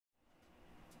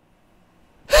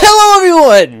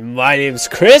everyone, my name's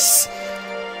Chris,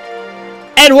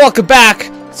 and welcome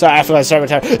back, sorry I forgot to start my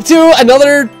time,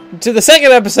 to the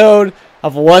second episode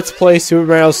of Let's Play Super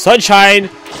Mario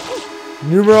Sunshine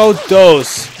Numero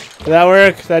Dos. Did that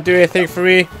work? Did that do anything for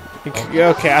me?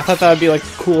 Okay, I thought that would be like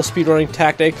a cool speedrunning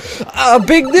tactic.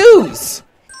 Big news!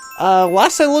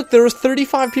 Last I looked, there was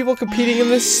 35 people competing in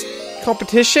this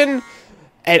competition,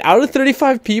 and out of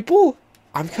 35 people,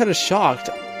 I'm kind of shocked.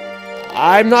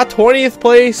 I'm not 20th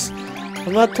place,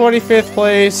 I'm not 25th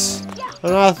place,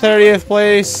 I'm not 30th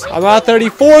place, I'm not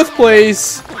 34th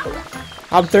place,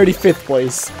 I'm 35th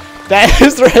place. That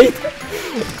is right.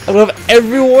 I love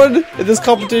everyone in this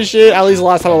competition, at least the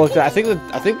last time I looked at it.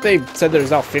 I think they said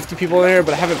there's now 50 people in there,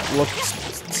 but I haven't looked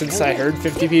since I heard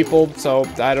 50 people, so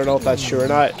I don't know if that's true or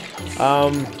not.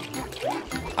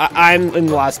 I'm in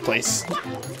last place.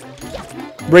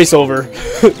 Race over.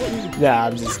 Nah,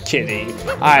 I'm just kidding.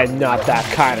 I'm not that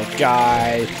kind of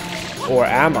guy. Or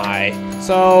am I?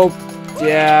 So,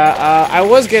 yeah, I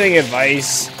was getting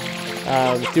advice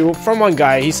from one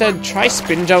guy. He said, try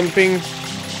spin jumping.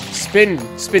 Spin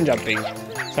jumping.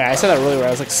 Sorry, I said that really weird. I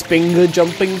was like, spinga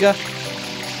jumping.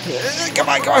 Come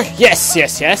on, come on. Yes.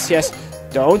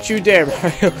 Don't you dare,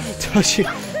 Mario. Don't you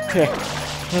dare.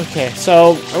 Okay,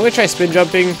 so I'm going to try spin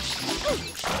jumping.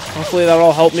 Hopefully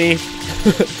that'll help me.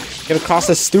 Get across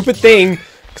this stupid thing,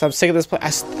 because I'm sick of this place.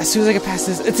 As soon as I get past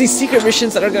this, it's these secret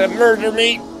missions that are gonna murder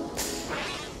me.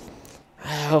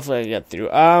 Hopefully I get through.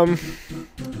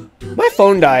 My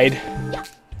phone died.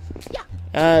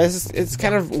 It's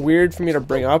kind of weird for me to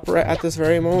bring up right at this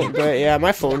very moment, but yeah,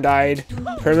 my phone died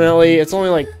permanently. It's only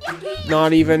like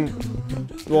not even.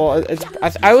 Well,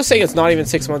 I was saying it's not even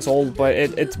 6 months old, but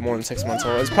it's more than 6 months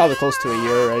old. It's probably close to a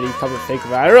year already, come to think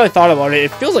of it. I really thought about it.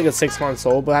 It feels like it's 6 months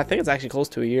old, but I think it's actually close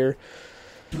to a year.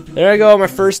 There I go, my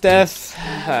first death.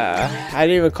 I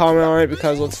didn't even comment on it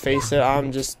because, let's face it,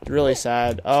 I'm just really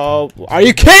sad. Oh, are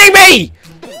you kidding me?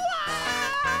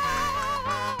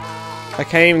 I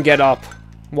can't even get up.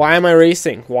 Why am I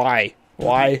racing? Why?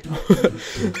 Okay,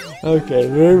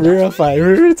 we're fine.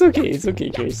 It's okay,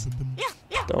 Chris.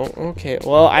 Don't. Okay.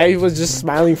 Well, I was just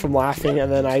smiling from laughing, and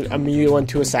then I immediately went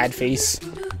to a sad face.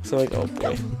 So like, oh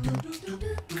boy.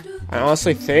 I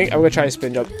honestly think I'm gonna try to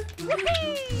spin jump.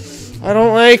 I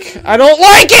don't like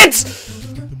it.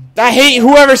 I hate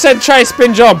whoever said try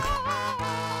spin jump.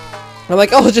 I'm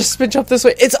like, oh, just spin jump this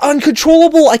way. It's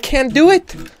uncontrollable. I can't do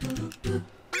it.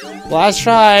 Last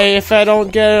try. If I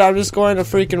don't get it, I'm just going to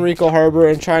freaking Rico Harbor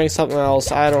and trying something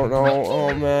else. I don't know.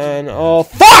 Oh man. Oh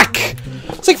fuck.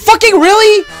 It's like, fucking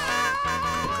really?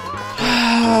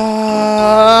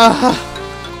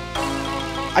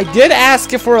 I did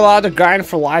ask if we're allowed to grind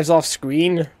for lives off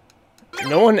screen.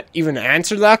 No one even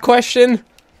answered that question.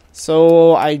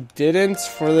 So I didn't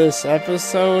for this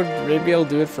episode. Maybe I'll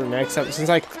do it for next episode. Since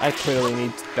I clearly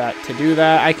need that to do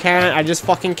that. I can't. I just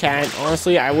fucking can't.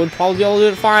 Honestly, I would probably be able to do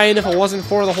it fine if it wasn't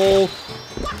for the whole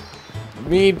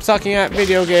me sucking at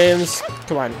video games.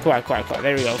 Come on.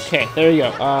 There we go. Okay, there you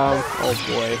go. Oh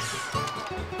boy.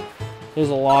 There's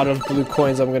a lot of blue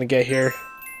coins I'm gonna get here.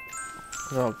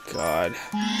 Oh god.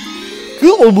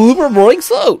 Cool, we're rolling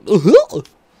slow.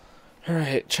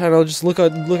 Alright, trying to just look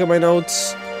at my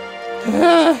notes.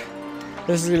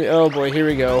 This is gonna be, oh boy, here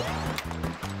we go.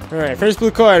 Alright, first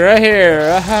blue coin right here.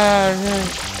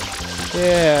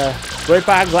 Yeah. Right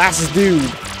by glasses dude.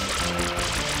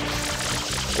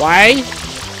 Why?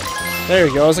 There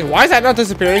we go. I was like, why is that not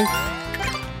disappearing?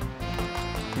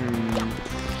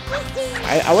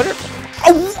 I wonder.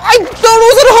 Oh, I thought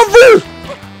it was a hover!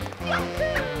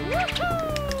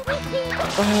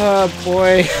 Oh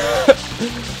boy.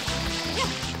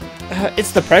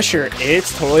 It's the pressure.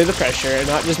 It's totally the pressure.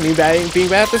 Not just me being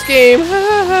bad at this game.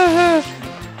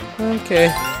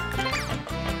 Okay.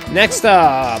 Next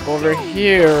up, over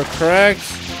here, correct?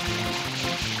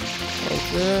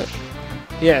 Like that.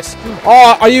 Yes.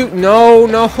 Oh, are you? No,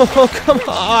 come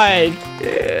on.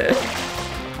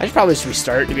 I should probably just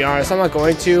restart, to be honest. I'm not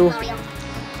going to.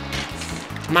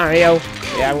 Mario.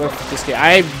 Yeah, I'm going to flip this game.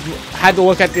 I had to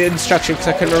look at the instruction because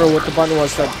I couldn't remember what the button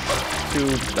was to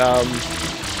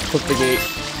flip the gate.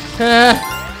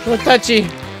 Little touchy.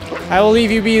 I will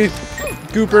leave you be,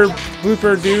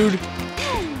 blooper dude.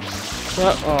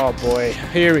 Oh boy.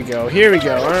 Here we go.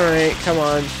 Alright, come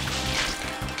on.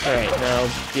 Alright, now.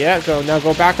 Yeah, go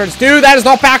backwards. Dude, that is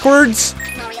not backwards!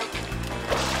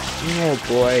 Oh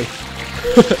boy.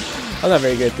 I'm not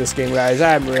very good at this game, guys.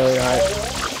 I'm really not.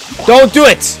 Don't do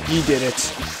it! You did it.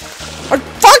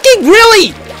 Fucking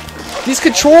really! These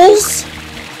controls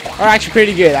are actually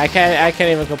pretty good. I can't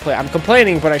even complain. I'm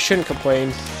complaining, but I shouldn't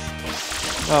complain.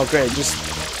 Oh great, just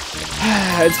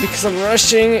it's because I'm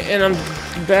rushing and I'm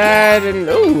bad. And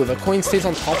oh, the coin stays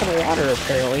on top of the water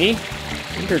apparently.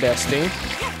 Interesting.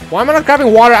 Why am I not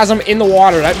grabbing water as I'm in the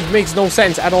water? That makes no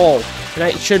sense at all. And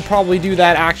I should probably do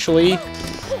that actually.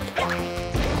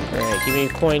 Alright, give me a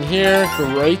coin here.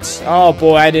 Great. Oh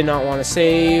boy, I did not want to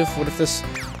save. What if this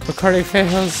recording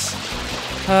fails?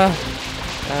 I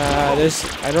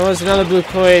know there's another blue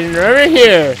coin over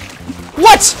here.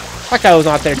 What? That guy was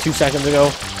not there 2 seconds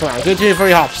ago. Come on, good 3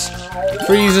 free hops.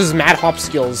 Free uses mad hop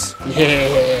skills.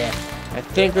 Yeah. I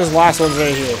think this last one's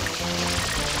right here.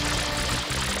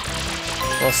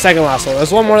 Well, second last one.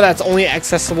 There's one more that's only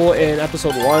accessible in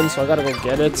episode 1, so I gotta go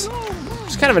get it.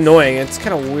 It's kind of annoying. It's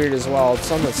kind of weird as well. It's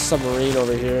on the submarine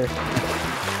over here.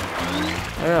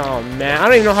 Oh man, I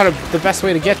don't even know how the best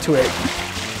way to get to it.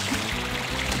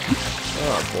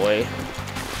 Oh boy.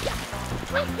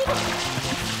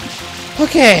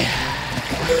 Okay.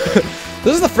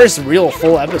 This is the first real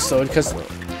full episode because,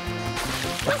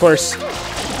 of course,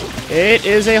 it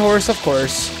is a horse, of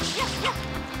course.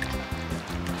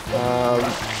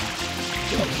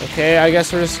 Okay, I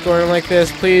guess we're just going like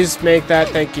this. Please make that.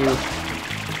 Thank you.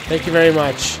 Thank you very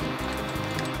much.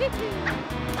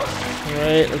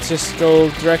 Alright, let's just go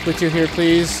directly to here,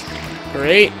 please.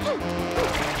 Great.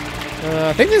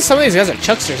 I think some of these guys are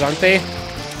chucksters, aren't they? I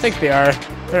think they are.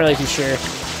 I'm not really too sure.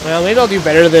 Well, maybe I'll do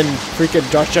better than freaking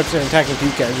Josh Jepson and attacking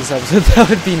Pika in this episode. That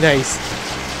would be nice.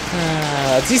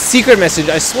 It's these secret message.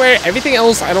 I swear, everything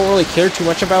else I don't really care too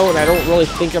much about, and I don't really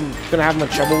think I'm gonna have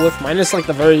much trouble with. Minus like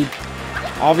the very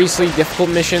obviously difficult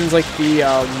missions, like the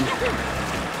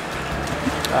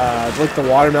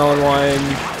watermelon one.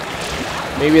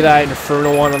 Maybe that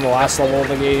Inferno one on the last level of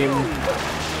the game,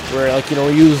 where like, you know,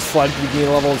 you use flood to begin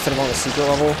level instead of on the secret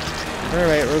level.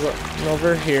 Alright, we're going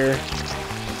over here.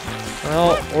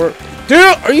 Well, or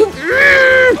dude, are you?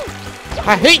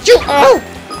 I hate you all!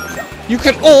 You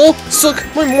can all suck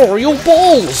my Mario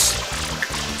balls!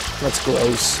 That's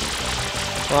gross.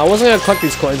 Well, I wasn't gonna collect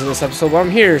these coins in this episode, but I'm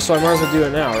here, so I might as well do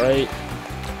it now, right?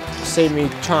 Save me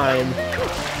time.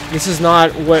 This is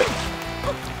not what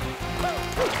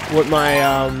my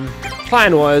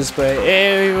plan was, but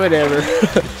whatever.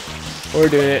 We're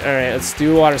doing it. Alright, let's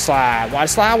do water slide. Water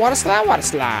slide, water slide, water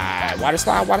slide. Water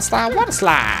slide, water slide, water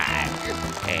slide.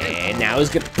 And now he's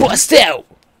gonna bust out.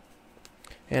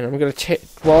 And I'm gonna check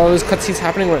while this cutscene's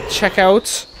happening, I'm gonna check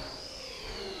out.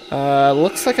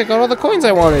 Looks like I got all the coins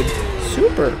I wanted.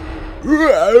 Super.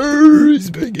 He's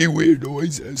making weird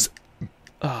noises.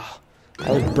 I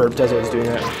like burped as I was doing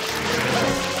that.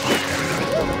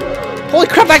 Holy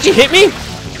crap, that actually hit me!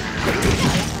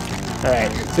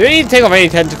 Alright, so you don't need to take off any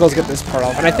tentacles to get this part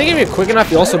off. And I think if you're quick enough,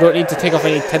 you also don't need to take off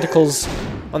any tentacles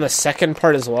on the second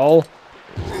part as well.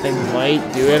 I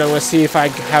might do it. I'm gonna see if I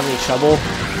have any trouble.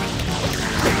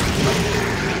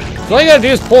 So all you gotta do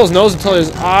is pull his nose until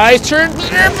his eyes turn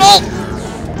purple!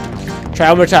 Try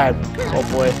one more time. Oh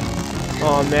boy.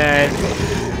 Oh man.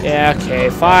 Yeah, okay,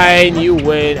 fine. You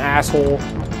win, asshole.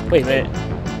 Wait a minute.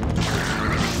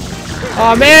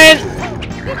 Oh man!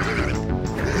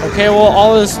 Okay, well,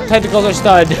 all his tentacles are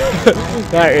stunned.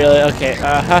 Not really. Okay.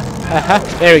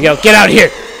 There we go. Get out of here.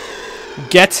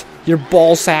 Get your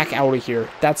ball sack out of here.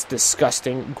 That's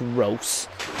disgusting. Gross.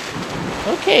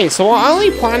 Okay, so I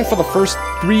only planned for the first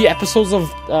 3 episodes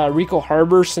of Rico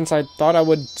Harbor, since I thought I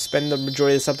would spend the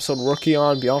majority of this episode working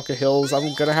on Bianca Hills.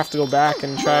 I'm gonna have to go back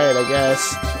and try it, I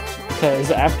guess.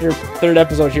 Because after 3rd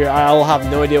episode here, I'll have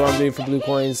no idea what I'm doing for blue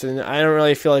coins, and I don't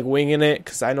really feel like winging it,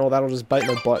 because I know that'll just bite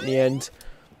my butt in the end.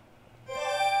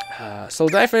 So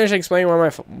did I finish explaining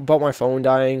about my phone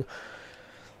dying?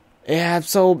 Yeah,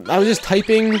 so I was just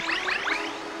typing, and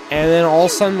then all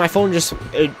of a sudden my phone just,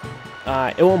 it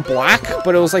went black,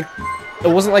 but it was like, it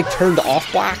wasn't like turned off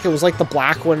black, it was like the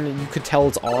black when you could tell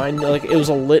it's on, like it was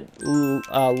a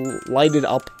lighted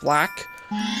up black.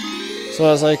 So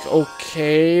I was like,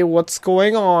 okay, what's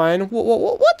going on?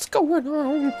 What's going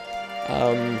on?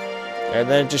 And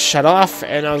then it just shut off,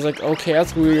 and I was like, okay,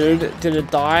 that's weird. Did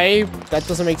it die? That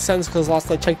doesn't make sense, because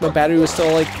last I checked, my battery was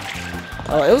still like,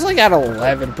 it was like at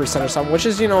 11% or something, which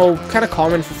is, you know, kind of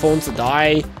common for phones to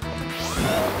die.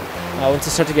 Once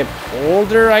they start to get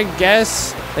older, I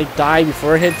guess. They die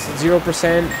before it hits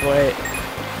 0%, but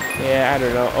yeah, I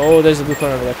don't know. Oh, there's a blue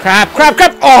coin over there. Crap, crap,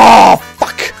 crap! Oh,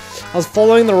 fuck! I was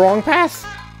following the wrong path.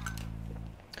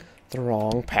 The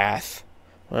wrong path.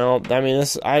 Well, I mean,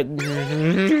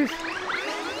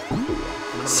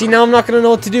 See, now I'm not gonna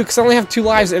know what to do, because I only have 2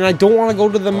 lives, and I don't want to go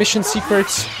to the mission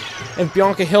secrets of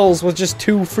Bianca Hills with just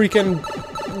 2 freaking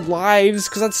lives,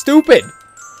 because that's stupid!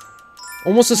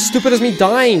 Almost as stupid as me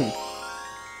dying!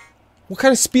 What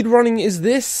kind of speedrunning is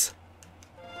this?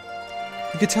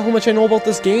 You can tell how much I know about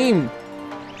this game.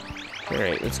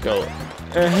 Alright, let's go.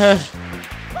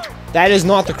 That is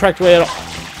not the correct way at all.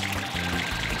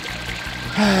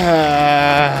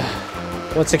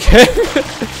 Once again.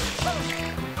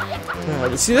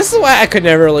 See, this is why I could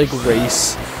never, like,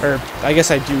 race. Or, I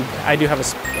guess I do have a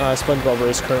SpongeBob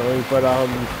race currently, but,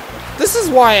 this is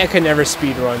why I could never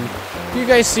speedrun. Do you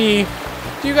guys see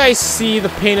the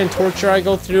pain and torture I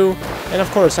go through? And, of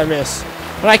course, I miss.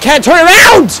 But I can't turn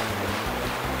around!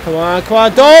 Come on,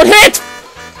 don't hit!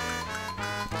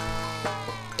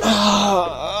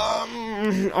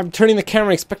 I'm turning the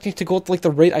camera expecting to go at, like,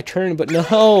 the rate I turn, but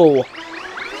no!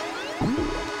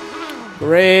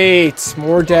 Great!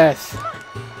 More death.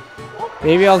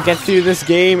 Maybe I'll get through this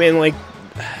game in, like,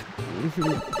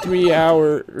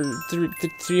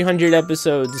 300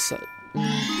 episodes.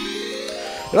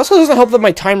 It also doesn't help that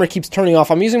my timer keeps turning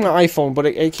off. I'm using my iPhone, but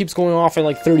it keeps going off in,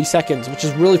 like, 30 seconds, which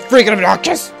is really freaking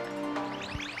obnoxious!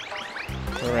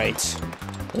 Alright.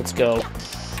 Let's go.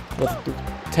 With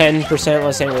 10%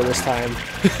 less anger this time.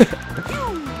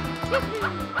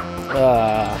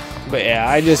 But yeah,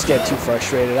 I just get too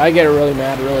frustrated. I get really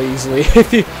mad really easily.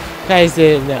 If you guys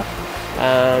didn't know.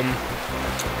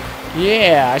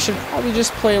 Yeah, I should probably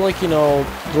just play, like, you know,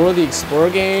 Dora the Explorer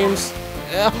games.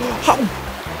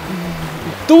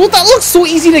 Dude, that looks so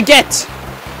easy to get!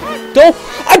 Don't—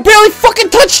 I barely fucking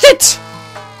touched it!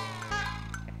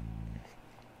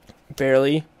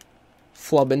 Barely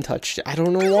flubbin' touched it. I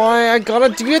don't know why. I gotta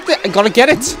get it. I gotta get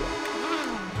it.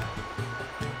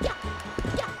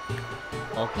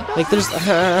 Like, there's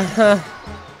I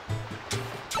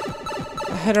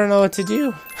don't know what to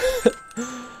do.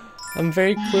 I'm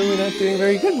very clearly not doing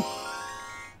very good.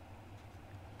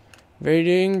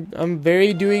 I'm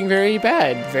doing very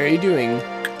bad. Very doing.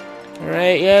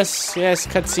 Alright, yes,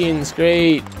 cutscenes,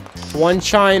 great. One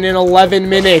shine in 11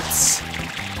 minutes.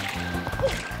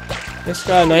 Just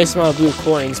got a nice amount of blue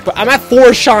coins, but I'm at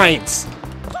 4 shines!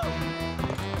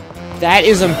 That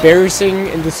is embarrassing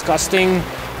and disgusting.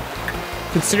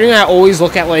 Considering I always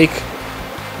look at, like,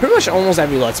 pretty much almost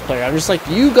every Let's Player. I'm just like,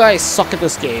 you guys suck at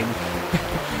this game.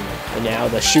 And now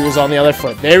the shoe is on the other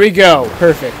foot. There we go.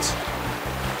 Perfect.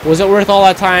 Was it worth all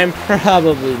that time?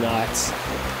 Probably not.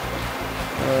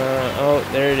 Oh,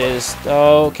 there it is.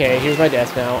 Okay, here's my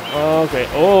death now. Oh, great.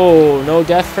 Oh, no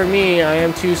death for me. I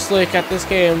am too slick at this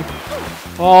game.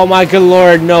 Oh my good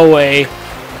lord, no way.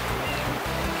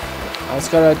 I just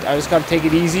gotta take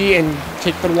it easy and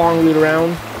take the long route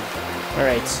around.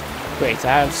 Alright, great.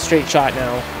 I have a straight shot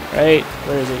now. Right?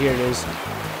 Where is it? Here it is.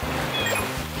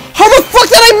 How the fuck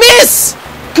did I miss?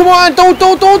 Come on,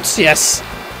 don't. Yes.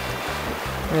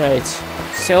 Alright.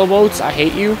 Sailboats, I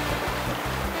hate you.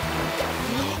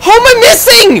 How am I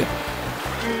missing?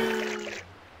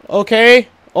 Okay.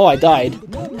 Oh, I died.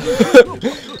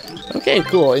 Okay,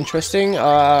 cool. Interesting.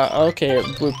 Okay,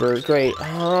 blooper. Great.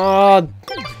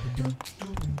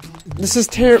 This is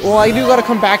terrible. Well, I do gotta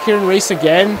come back here and race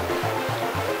again.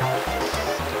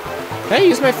 Can I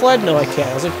use my flood? No, I can't.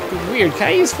 I was like, weird. Can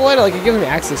I use flood? Like, it gives me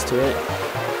access to it.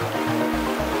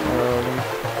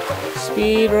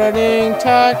 Speed running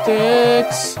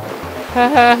tactics. Ha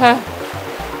ha ha.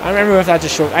 I don't remember if that's a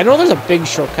shortcut. I know there's a big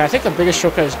shortcut. I think the biggest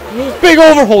shortcut is big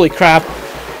over. Holy crap.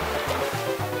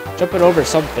 Jumping over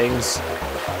some things.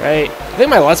 Right? I think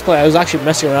my Let's Play, I was actually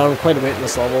messing around quite a bit in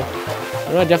this level.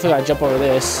 I know I definitely gotta jump over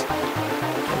this.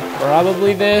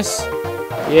 Probably this.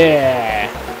 Yeah.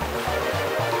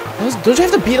 Don't you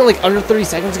have to beat it like under 30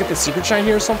 seconds to get the secret shine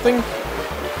here or something?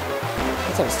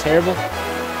 That sounds terrible.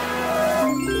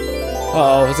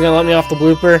 Uh-oh, is it gonna let me off the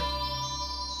blooper?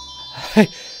 I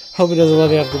hope it doesn't let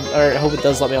me off the, or I hope it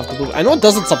does let me off the blooper. I know it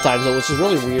doesn't sometimes though, which is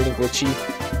really weird and glitchy.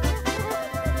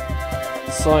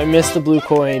 So I missed the blue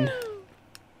coin.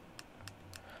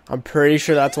 I'm pretty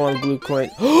sure that's one of the blue coin.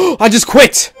 I just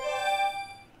quit!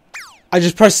 I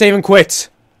just pressed save and quit.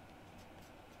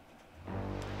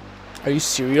 Are you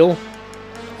cereal?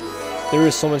 There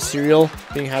is so much cereal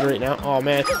being had right now. Oh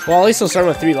man. Well, at least I'll start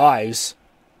with 3 lives.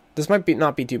 This might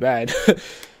not be too bad.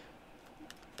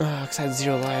 Cause I had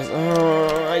 0 lives. Oh,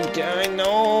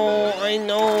 I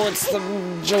know. It's the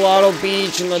Gelato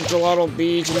Beach and the Gelato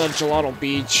Beach and the Gelato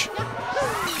Beach.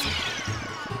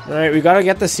 Alright, we gotta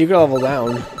get the secret level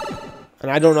down.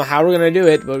 And I don't know how we're gonna do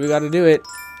it, but we gotta do it.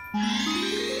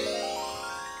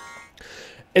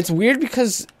 It's weird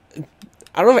because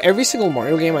I don't know, every single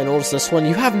Mario game, I noticed this one,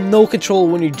 you have no control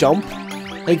when you jump.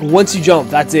 Like, once you jump,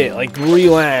 that's it. Like, where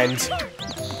you land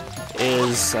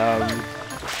is,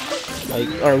 like,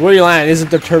 or where you land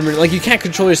isn't determined. Like, you can't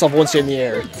control yourself once you're in the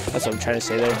air. That's what I'm trying to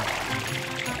say there.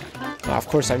 Oh, of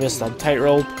course I missed on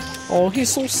tightrope. Oh, he's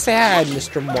so sad,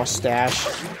 Mr. Mustache.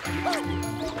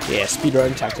 Yeah,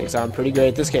 speedrun tactics. I'm pretty good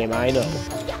at this game, I know.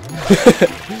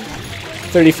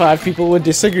 35 people would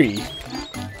disagree.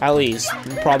 At least.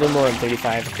 Probably more than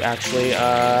 35, actually.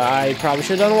 I probably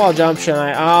should have done a wall jump, shouldn't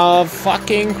I? Oh,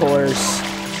 fucking course.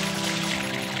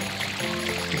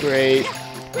 Great.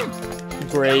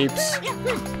 Grapes.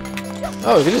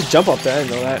 Oh, we can just jump up there. I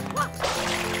didn't know that.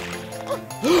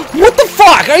 What the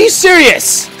fuck? Are you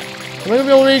serious? Am I gonna be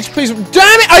able to reach, please?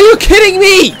 Damn it! Are you kidding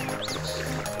me?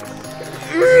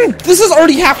 This is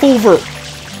already half over.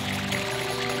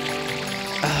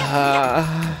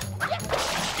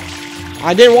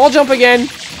 I didn't wall jump again.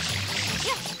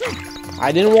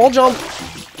 I didn't wall jump.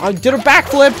 I did a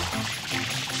backflip.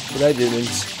 But I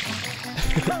didn't.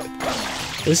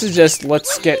 This is just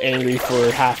let's get angry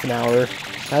for half an hour.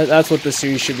 That's what the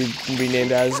series should be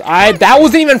named as. That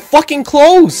wasn't even fucking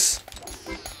close.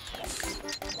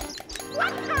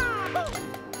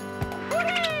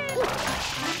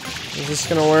 Is this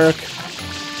gonna work?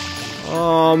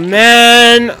 Oh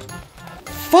man!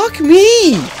 Fuck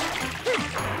me!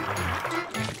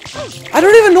 I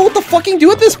don't even know what to fucking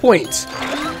do at this point.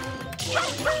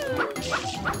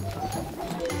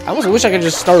 I almost wish I could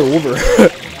just start over.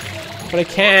 But I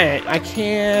can't. I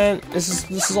can't. This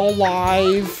is all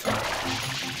live.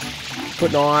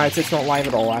 But no, it's not live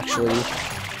at all, actually.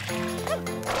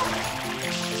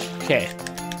 Okay.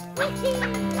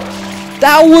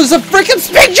 That was a freaking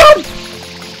speed jump!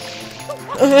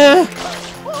 Okay.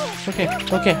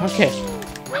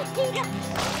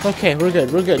 Okay, we're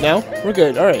good now. We're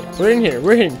good. Alright, we're in here.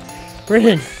 We're hinged. We're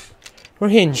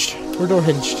door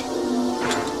hinged.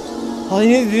 All you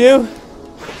need to do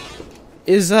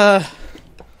is,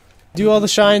 do all the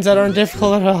shines that aren't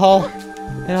difficult at all,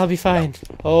 and I'll be fine.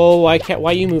 Oh, I can't.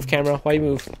 Why you move, camera? Why you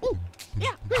move?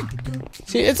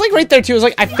 See, it's like right there, too. It's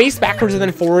like I faced backwards and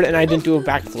then forward, and I didn't do a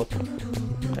backflip.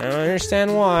 I don't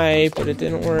understand why, but it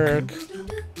didn't work.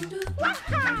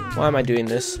 Why am I doing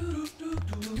this?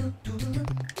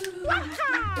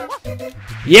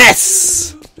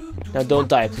 Yes! Now don't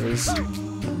die, please.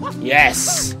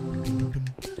 Yes!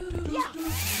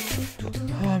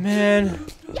 Oh, man.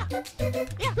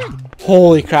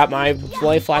 Holy crap, my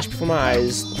life flashed before my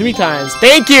eyes 3 times.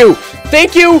 Thank you!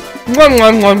 Thank you! Mwah,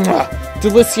 mwah, mwah, mwah.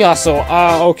 Delicioso.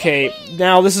 Okay.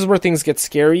 Now, this is where things get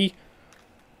scary.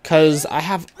 Because I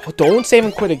have... Oh, don't save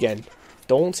and quit again.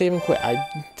 Don't save and quit.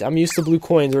 I'm used to blue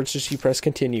coins where it's just you press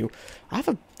continue. I have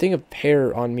a thing of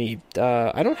hair on me.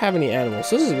 I don't have any animals.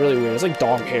 So this is really weird. It's like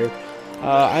dog hair.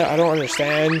 I don't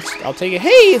understand. I'll take it. Hey,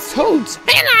 it's toads!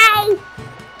 Hello!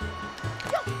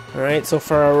 Alright, so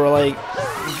far we're like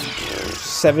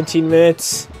 17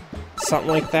 minutes, something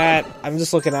like that. I'm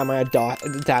just looking at my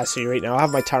Audacity right now. I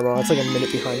have my timer on. It's like a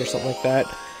minute behind or something like that.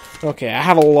 Okay, I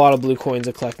have a lot of blue coins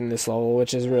to collect in this level,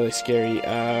 which is really scary.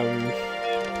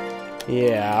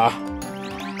 Yeah.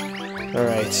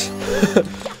 Alright.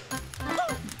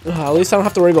 At least I don't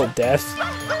have to worry about death.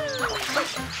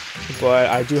 But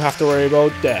I do have to worry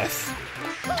about death.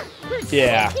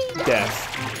 Yeah, death.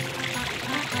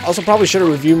 Also, probably should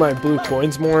have reviewed my blue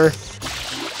coins more.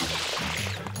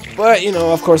 But, you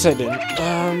know, of course I didn't.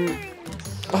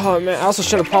 Oh, man, I also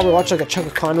should have probably watched, like, a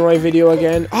Chuck Conroy video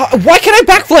again. Why can't I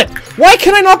backflip? Why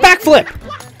can I not backflip?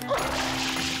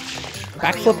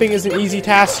 Backflipping is an easy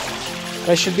task that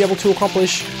I should be able to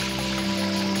accomplish.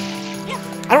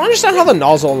 I don't understand how the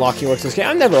nozzle unlocking works in this game.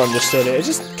 I've never understood it. It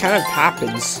just kind of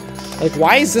happens. Like,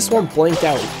 why is this one blanked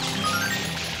out?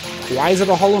 Why is it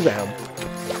a hologram?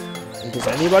 Does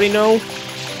anybody know?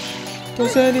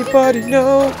 Does anybody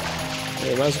know?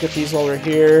 Okay, might as well get these while we're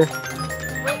here.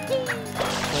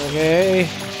 Okay.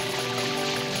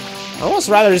 I'd almost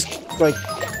rather just, like,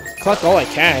 collect all I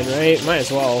can, right? Might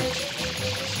as well.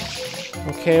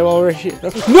 Okay, while we're here.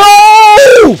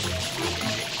 No!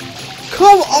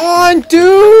 Come on,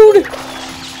 dude!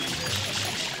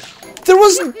 There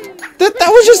was... That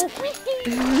was just...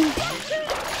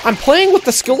 I'm playing with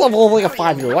the skill level of, like, a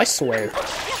 5-year-old, I swear.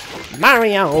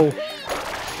 Mario!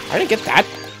 I didn't get that.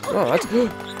 Oh, that's...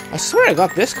 I swear I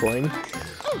got this coin.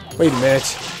 Wait a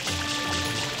minute.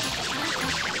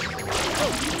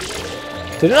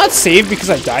 Did it not save because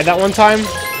I died that one time?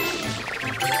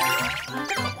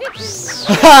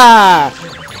 Haha!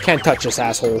 Can't touch this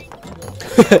asshole.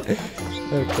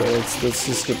 Okay, let's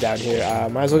just get down here.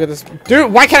 Might as well get this.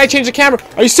 Dude, why can't I change the camera?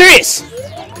 Are you serious?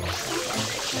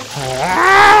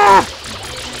 Ah!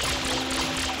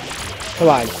 Come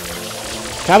on.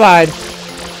 Come on.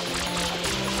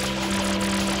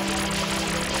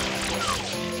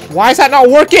 Why is that not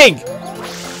working?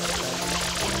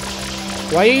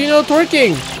 Why are you not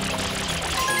working?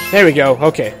 There we go.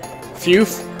 Okay. Phew.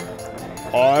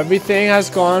 Everything has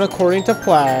gone according to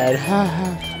plan.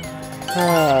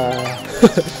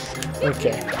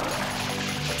 Okay.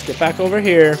 Let's get back over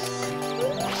here.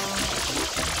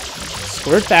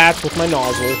 Squirt that with my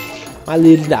nozzle. My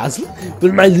little nozzle.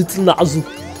 With my little nozzle.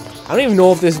 I don't even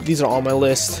know if these are on my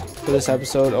list for this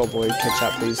episode. Oh boy, catch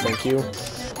up please, thank you.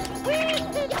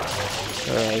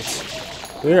 Alright.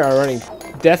 We are running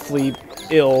deathly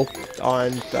ill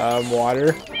on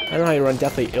water. I don't know how you run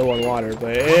deathly ill on water,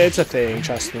 but it's a thing,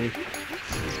 trust me.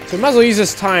 So we might as well use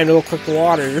this time to go click the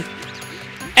water.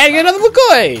 And get another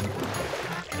coin!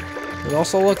 And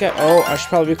also look at... Oh, I should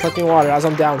probably be collecting water as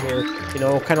I'm down here. You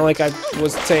know, kind of like I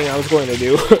was saying I was going to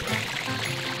do.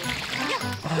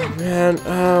 Oh, man.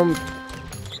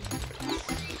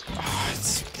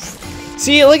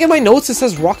 See, like in my notes it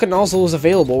says rocket nozzle is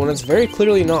available when it's very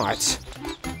clearly not.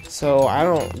 So, I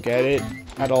don't get it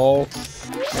at all.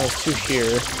 There's 2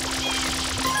 here.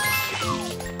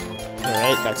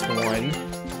 Alright, that's 1.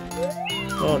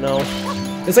 Oh, no.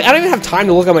 It's like, I don't even have time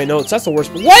to look at my notes. That's the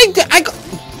worst. Why?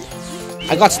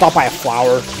 I got stopped by a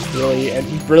flower. Really?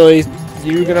 And really?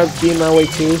 You're gonna be in my way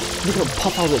too? You're gonna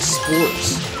puff out those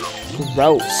spores.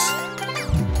 Gross.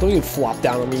 Don't even flop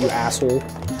down on me, you asshole.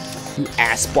 You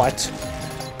ass butt.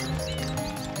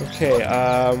 Okay,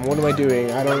 what am I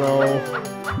doing? I don't know.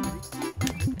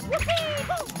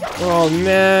 Oh,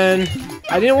 man.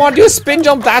 I didn't want to do a spin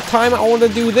jump that time. I wanted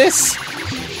to do this.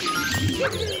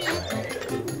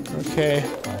 Okay.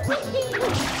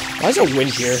 Why is there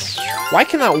wind here? Why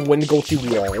can that wind go through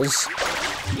walls?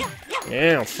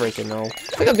 Yeah, I don't freaking know. I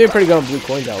think I'm doing pretty good on blue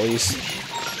coins at least.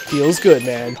 Feels good,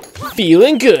 man.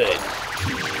 Feeling good.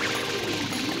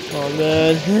 Oh,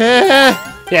 man.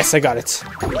 Yes, I got it.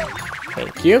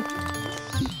 Thank you.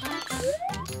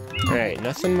 Alright,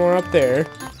 nothing more up there.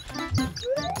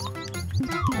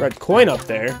 Red coin up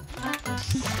there.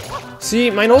 See,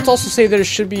 my notes also say there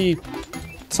should be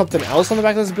something else on the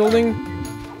back of this building.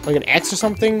 Like an X or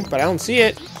something, but I don't see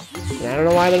it. And I don't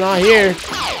know why they're not here.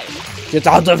 Get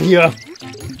out of here!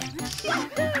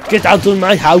 Get out of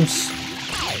my house!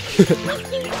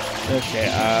 Okay,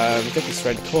 get this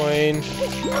red coin.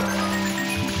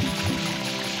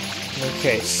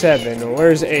 Okay, 7.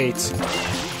 Where's 8?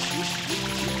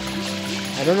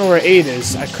 I don't know where 8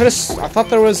 is. I thought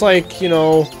there was like, you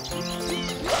know...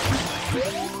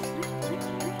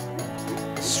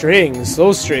 strings.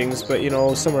 Those strings, but you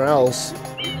know, somewhere else.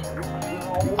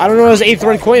 I don't know where his 8th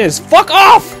red coin is. Fuck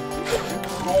off!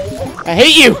 I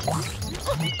hate you!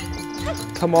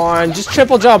 Come on, just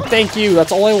triple jump, thank you.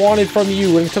 That's all I wanted from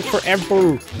you, and it took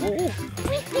forever.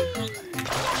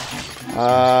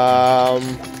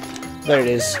 There it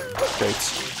is. Great.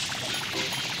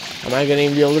 Am I gonna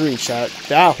even be able to reach that?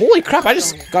 Ah, holy crap, I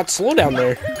just got slow down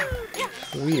there.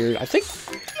 Weird. I think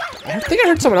I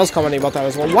heard someone else commenting about that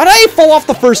as well. Why did I fall off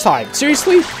the first time?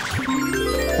 Seriously?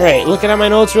 Alright, looking at my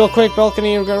notes real quick.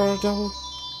 Balcony.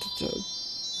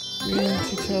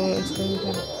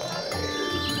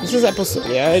 This is episode...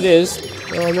 Yeah, it is.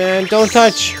 Oh, man. Don't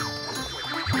touch.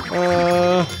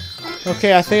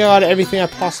 Okay, I think I got everything I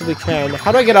possibly can.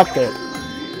 How do I get up there?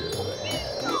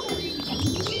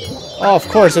 Oh, of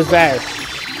course, it's there.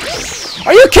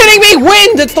 Are you kidding me?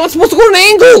 Wind! It's not supposed to go at an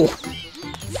angle!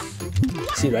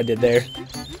 See what I did there?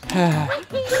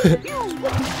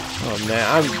 Oh, man.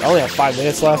 I only have 5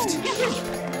 minutes left.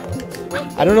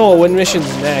 I don't know what wind mission's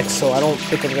next, so I don't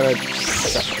think I'm gonna...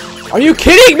 Are you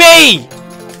kidding me?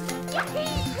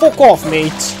 Fuck off,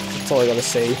 mate. That's all I gotta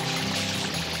say.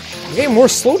 I'm getting more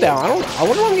slowdown. I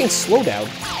wonder why I'm getting slowdown.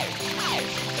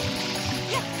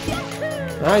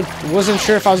 I wasn't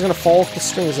sure if I was gonna fall off the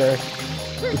strings there.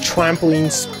 The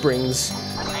trampoline springs.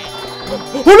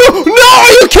 Oh no! No!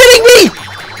 Are you kidding me?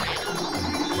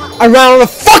 I ran out of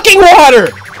fucking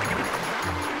water!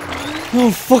 No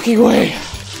fucking way.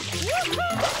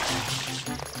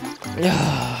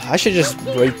 I should just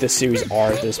rate this series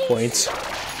R at this point.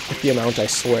 With the amount, I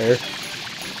swear.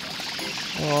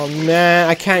 Oh man,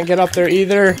 I can't get up there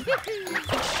either.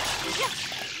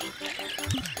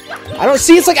 I don't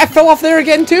see, it's like I fell off there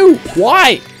again too.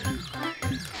 Why?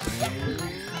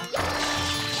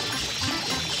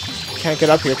 Can't get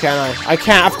up here, can I? I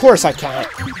can't, of course I can't.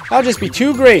 That'll just be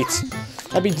too great.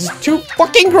 That'd be just too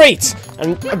fucking great.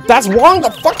 And that's wrong,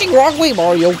 the fucking wrong way,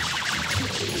 Mario.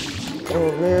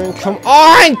 Oh man, come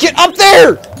on, get up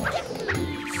there!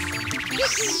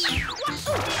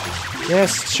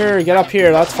 Yes, sure, get up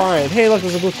here, that's fine. Hey, look,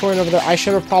 there's a blue coin over there. I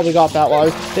should have probably got that while I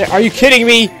was there. Are you kidding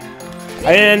me?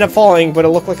 I didn't end up falling, but it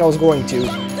looked like I was going to.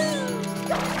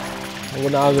 I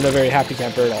would not have been a very happy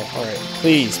camper at all. Alright,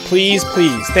 please, please,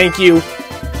 please. Thank you.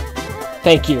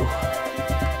 Thank you.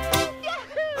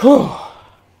 Whew.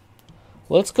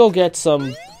 Let's go get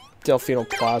some Delfino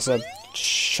Plaza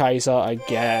Scheiße, I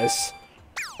guess.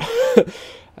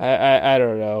 I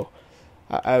don't know.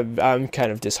 I'm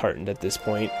kind of disheartened at this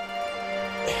point.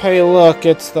 Hey, look,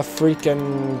 it's the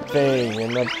freaking thing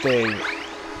and the thing.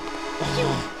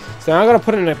 So now I gotta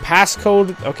put in a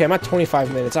passcode. Okay, I'm at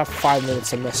 25 minutes. I have 5 minutes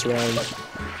to mess around. Let's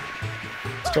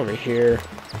go over here.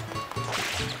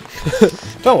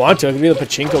 Don't want to. I can be the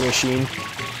pachinko machine.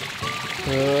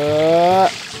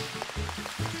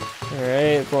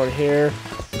 Alright, going here.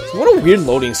 So what a weird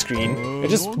loading screen. It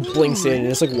just blinks in, and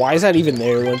it's like, why is that even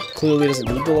there when it clearly doesn't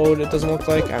need to load, it doesn't look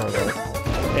like? I don't know.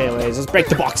 Anyways, let's break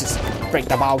the boxes. Break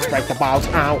the box, break the box.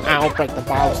 Ow, ow, break the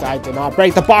box. I did not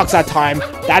break the box that time.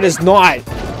 That is not.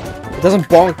 It doesn't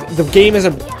bonk. The game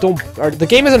isn't, the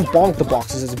game isn't bonk the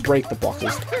boxes, it's break the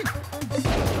boxes.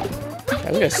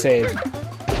 I'm gonna save.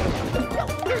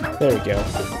 There we go.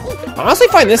 I honestly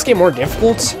find this game more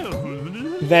difficult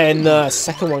than the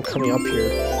second one coming up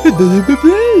here.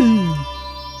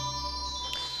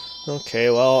 Okay,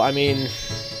 well, I mean,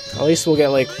 at least we'll get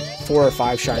like 4 or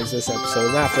 5 shines this episode,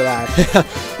 and after that,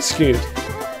 screwed.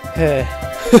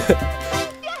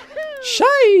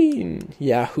 Shine!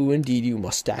 Yahoo, indeed, you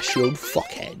mustachioed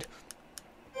fuckhead.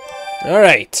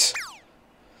 Alright.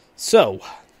 So,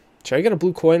 should I get a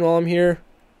blue coin while I'm here?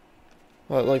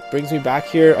 Well, it like brings me back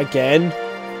here again.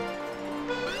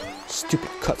 Stupid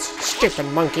cuts. Stupid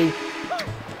monkey.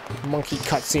 Monkey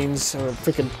cutscenes. Or a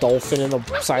freaking dolphin in the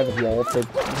side of the wall for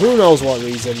who knows what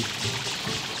reason.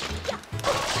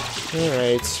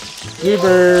 Alright.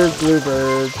 Bluebird,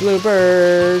 bluebird,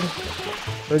 bluebird.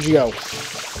 Where'd you go?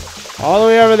 All the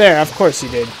way over there. Of course you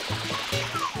did.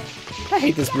 I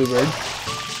hate this bluebird.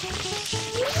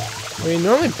 I mean,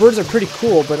 normally birds are pretty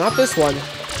cool, but not this one.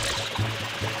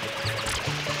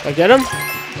 I get him?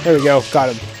 There we go.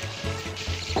 Got him.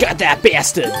 Got that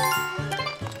bastard!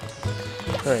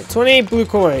 Alright, 28 blue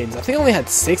coins. I think I only had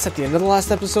 6 at the end of the last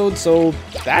episode, so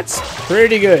that's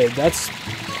pretty good. That's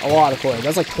a lot of coins.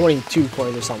 That's like 22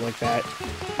 coins or something like that.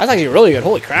 That's actually really good.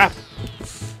 Holy crap.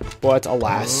 But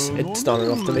alas, it's not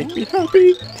enough to make me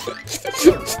happy.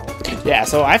 Yeah,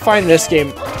 so I find this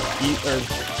game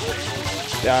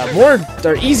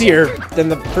easier than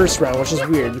the first round, which is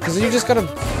weird because you just gotta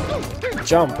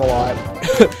jump a lot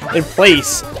in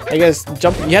place. I guess you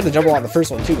had to jump a lot in the first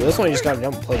one too, but this one you just gotta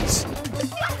jump in place.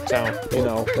 So, you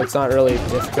know, it's not really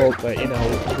difficult, but you know,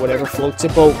 whatever floats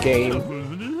your boat game.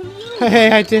 Hey,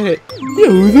 I did it!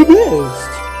 You're the best!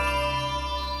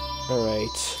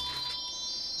 Alright.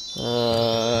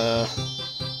 I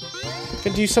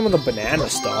could do some of the banana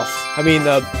stuff. I mean,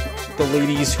 the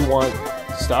ladies who want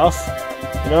stuff,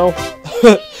 you know?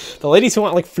 The ladies who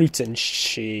want, like, fruits and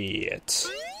shit.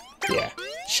 Yeah,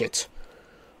 shit.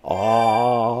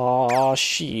 Aw,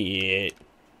 shit.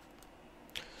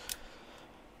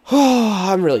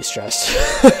 I'm really stressed.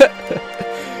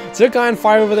 Is there a guy on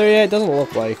fire over there yet? It doesn't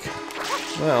look like.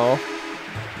 Well.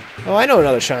 Oh, I know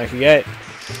another shine I could get.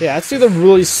 Yeah, let's do the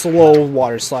really slow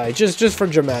water slide, just for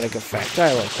dramatic effect.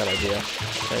 I like that idea.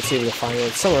 Let's see if we can find it.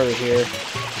 It's somewhere over here.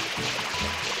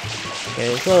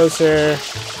 Getting closer.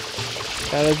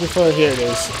 Before here it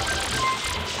is.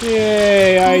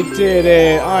 Yay, I did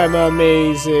it. I'm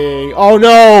amazing. Oh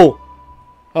no!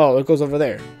 Oh, it goes over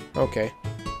there. Okay.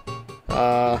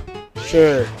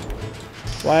 Sure.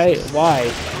 Why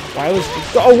was...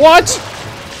 Oh, what?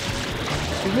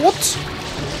 What?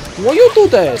 Why you do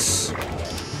this?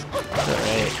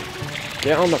 Alright.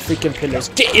 Get on the freaking pillars.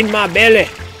 Get in my belly!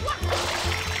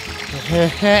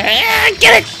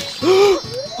 Get it!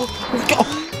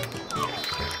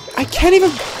 I can't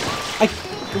even...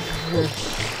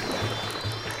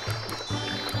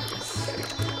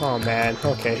 Oh man.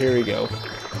 Okay, here we go.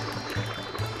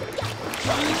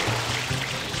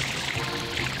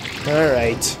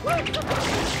 Alright.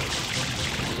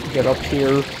 Get up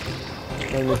here.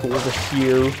 And we go over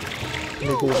here. And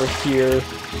we go over here.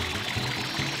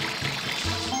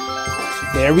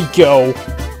 There we go.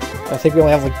 I think we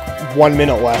only have like 1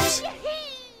 minute left.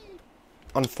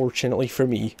 Unfortunately for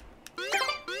me.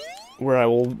 Where I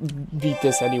will beat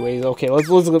this anyways. Okay, let's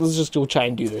just go try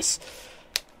and do this.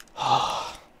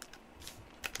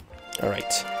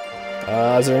 Alright.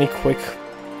 Is there any quick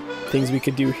things we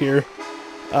could do here?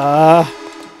 I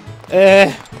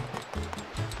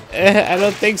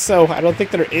don't think so. I don't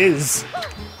think there is.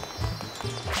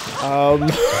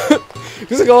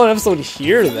 Just go on an episode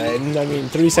here then. I mean,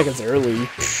 3 seconds early.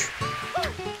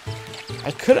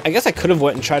 I guess I could have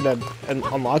went and tried to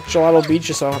unlock Gelato Beach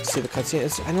just so I don't have to see the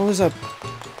cutscene. I know there's a...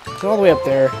 It's all the way up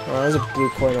there. Oh, there's a blue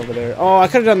coin over there. Oh, I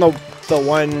could have done the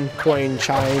 1 coin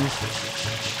chime.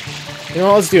 You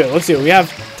know, let's do it. Let's do it. We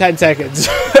have 10 seconds.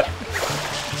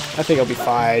 I think I'll be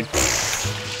fine.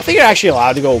 I think you're actually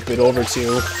allowed to go a bit over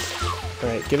too.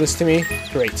 Alright, give this to me.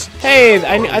 Great. Hey,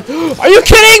 are you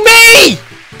kidding me?!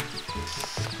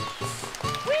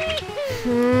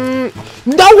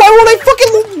 No, why won't I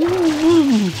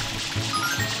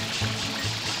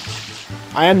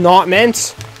fucking... I am not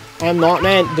meant. I am not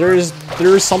meant. There is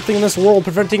something in this world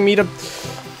preventing me to...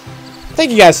 Thank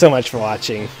you guys so much for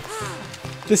watching.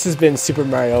 This has been Super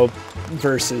Mario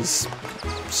versus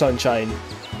Sunshine.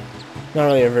 Not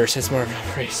really a verse, it's more of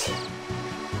a race.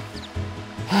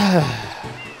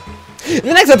 In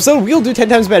the next episode, we'll do 10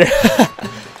 times better.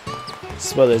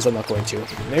 Spoilers, I'm not going to.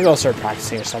 Maybe I'll start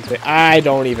practicing or something. I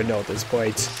don't even know at this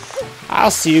point.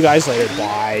 I'll see you guys later.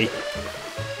 Bye.